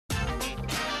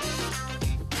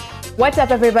What's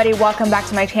up, everybody? Welcome back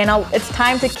to my channel. It's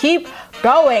time to keep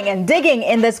going and digging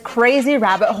in this crazy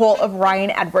rabbit hole of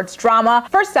Ryan Edwards drama.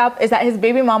 First up is that his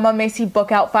baby mama, Macy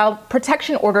Bookout, filed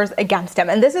protection orders against him.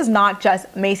 And this is not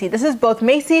just Macy. This is both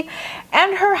Macy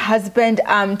and her husband,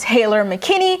 Taylor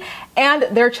McKinney, and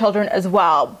their children as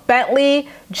well. Bentley,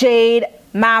 Jade,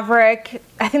 Maverick,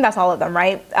 I think that's all of them,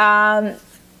 right?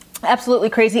 Absolutely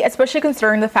crazy, especially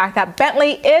considering the fact that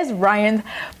Bentley is Ryan's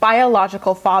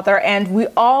biological father, and we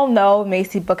all know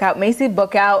Macy Bookout. Macy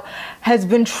Bookout has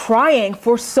been trying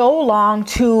for so long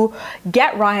to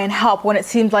get Ryan help when it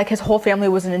seemed like his whole family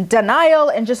was in denial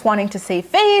and just wanting to save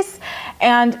face.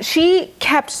 And she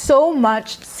kept so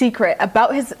much secret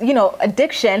about his,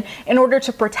 addiction in order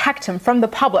to protect him from the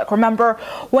public. Remember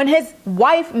when his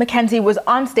wife, Mackenzie, was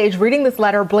on stage reading this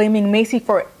letter blaming Macy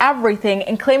for everything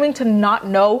and claiming to not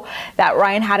know that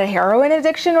Ryan had a heroin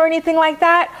addiction or anything like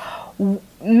that?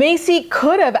 Macy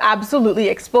could have absolutely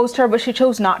exposed her, but she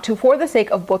chose not to for the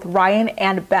sake of both Ryan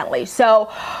and Bentley.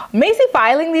 So Macy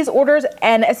filing these orders,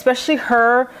 and especially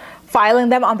her filing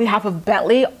them on behalf of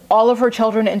Bentley, all of her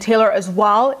children, and Taylor as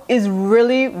well, is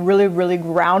really, really, really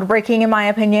groundbreaking in my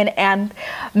opinion, and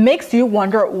makes you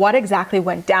wonder what exactly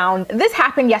went down. This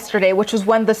happened yesterday, which was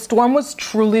when the storm was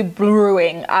truly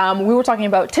brewing. We were talking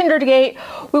about Tindergate.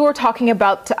 We were talking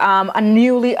about a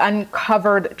newly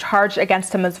uncovered charge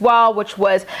against him as well, which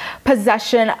was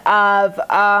possession of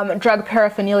drug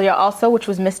paraphernalia also, which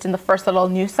was missed in the first little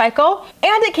news cycle.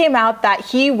 And it came out that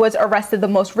he was arrested the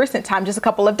most recent time, just a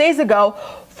couple of days ago,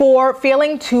 for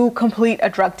failing to complete a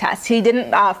drug test. He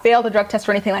didn't fail the drug test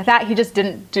or anything like that. He just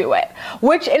didn't do it,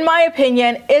 which in my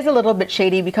opinion is a little bit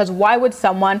shady, because why would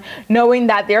someone, knowing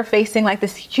that they're facing like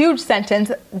this huge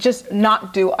sentence, just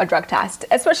not do a drug test,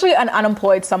 especially an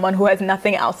unemployed someone who has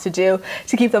nothing else to do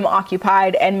to keep them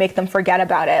occupied and make them forget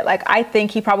about it. Like, I think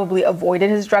he probably avoided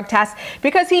his drug test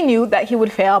because he knew that he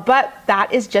would fail, but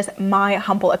that is just my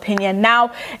humble opinion.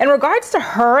 Now, in regards to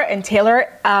her and Taylor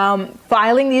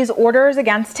filing these orders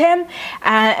against him,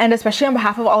 and especially on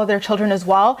behalf of all of their children as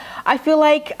well, I feel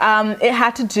like it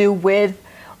had to do with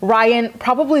Ryan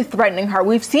probably threatening her.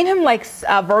 We've seen him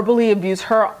verbally abuse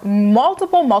her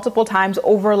multiple times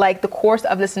over the course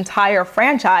of this entire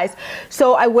franchise.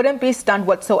 So I wouldn't be stunned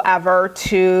whatsoever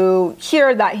to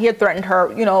hear that he had threatened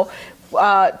her,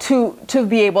 to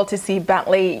be able to see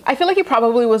Bentley. I feel like he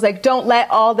probably was like, don't let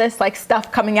all this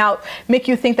stuff coming out make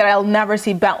you think that I'll never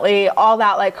see Bentley, all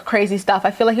that crazy stuff.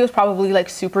 I feel like he was probably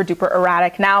super duper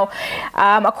erratic. Now,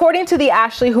 according to the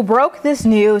Ashley who broke this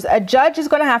news, a judge is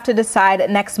going to have to decide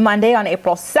next Monday on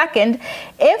April 2nd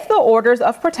if the orders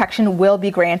of protection will be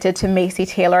granted to Macy,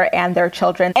 Taylor, and their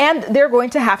children, and they're going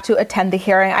to have to attend the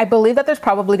hearing. I believe that there's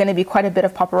probably going to be quite a bit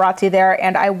of paparazzi there,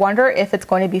 and I wonder if it's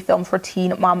going to be filmed for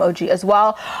Teen Mom OG as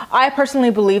well. I personally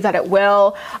believe that it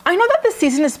will. I know that the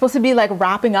season is supposed to be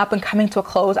wrapping up and coming to a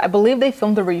close. I believe they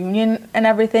filmed the reunion and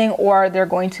everything, or they're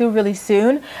going to really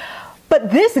soon. But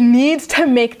this needs to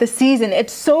make the season.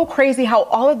 It's so crazy how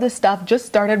all of this stuff just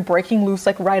started breaking loose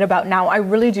right about now. I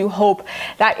really do hope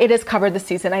that it has covered the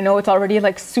season. I know it's already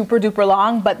super duper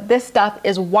long, but this stuff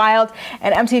is wild,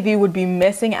 and MTV would be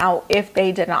missing out if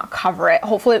they did not cover it.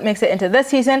 Hopefully it makes it into this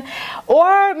season,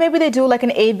 or maybe they do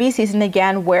an A/B season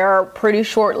again, where pretty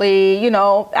shortly,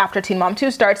 after Teen Mom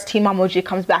 2 starts, Teen Mom OG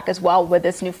comes back as well with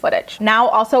this new footage. Now,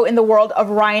 also in the world of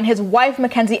Ryan, his wife,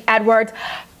 Mackenzie Edwards,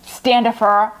 stand up for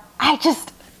her. I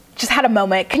just had a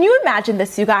moment. Can you imagine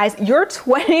this, you guys? You're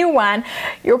 21,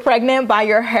 you're pregnant by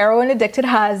your heroin addicted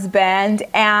husband,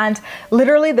 and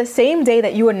literally the same day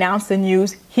that you announce the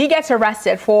news, he gets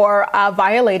arrested for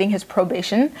violating his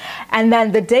probation. And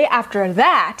then the day after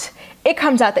that, it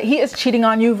comes out that he is cheating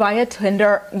on you via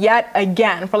Tinder yet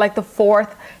again for the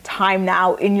fourth time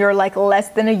now in your less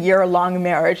than a year long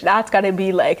marriage. That's gotta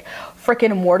be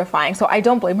freaking mortifying. So I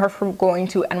don't blame her for going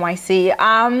to NYC.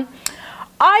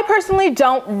 I personally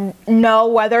don't know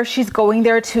whether she's going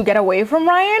there to get away from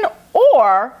Ryan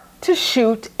or to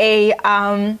shoot a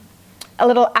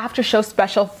little after show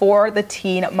special for the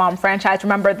Teen Mom franchise.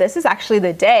 Remember, this is actually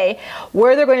the day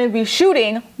where they're going to be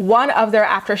shooting one of their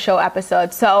after show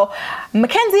episodes. So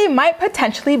Mackenzie might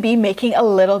potentially be making a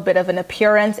little bit of an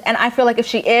appearance. And I feel like if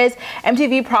she is,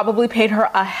 MTV probably paid her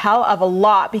a hell of a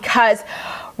lot, because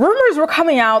rumors were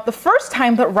coming out the first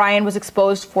time that Ryan was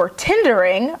exposed for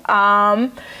Tindering,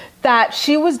 that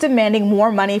she was demanding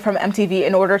more money from MTV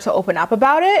in order to open up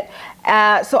about it.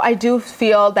 So I do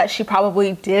feel that she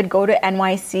probably did go to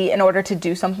NYC in order to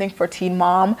do something for Teen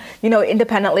Mom,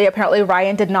 independently. Apparently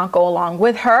Ryan did not go along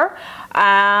with her.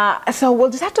 So we'll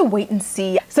just have to wait and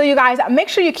see. So you guys, make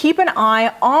sure you keep an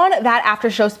eye on that after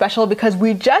show special because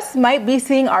we just might be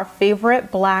seeing our favorite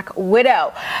Black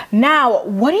Widow. Now,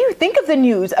 what do you think of the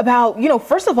news about,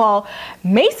 first of all,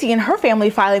 Macy and her family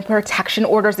filing protection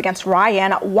orders against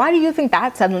Ryan? Why do you think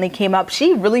that suddenly came up?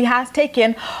 She really has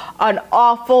taken an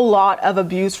awful lot of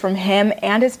abuse from him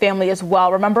and his family as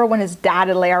well. Remember when his dad,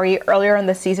 Larry, earlier in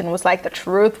the season was like, the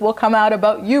truth will come out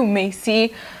about you,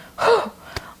 Macy.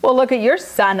 Well, look at your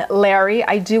son, Larry.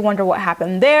 I do wonder what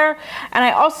happened there. And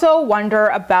I also wonder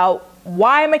about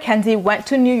why Mackenzie went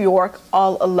to New York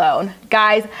all alone.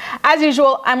 Guys, as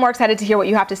usual, I'm more excited to hear what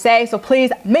you have to say. So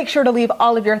please make sure to leave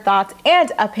all of your thoughts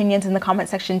and opinions in the comment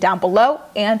section down below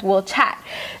and we'll chat.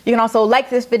 You can also like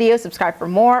this video, subscribe for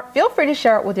more. Feel free to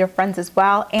share it with your friends as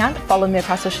well and follow me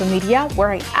across social media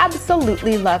where I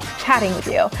absolutely love chatting with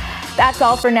you. That's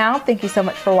all for now. Thank you so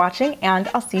much for watching and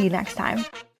I'll see you next time.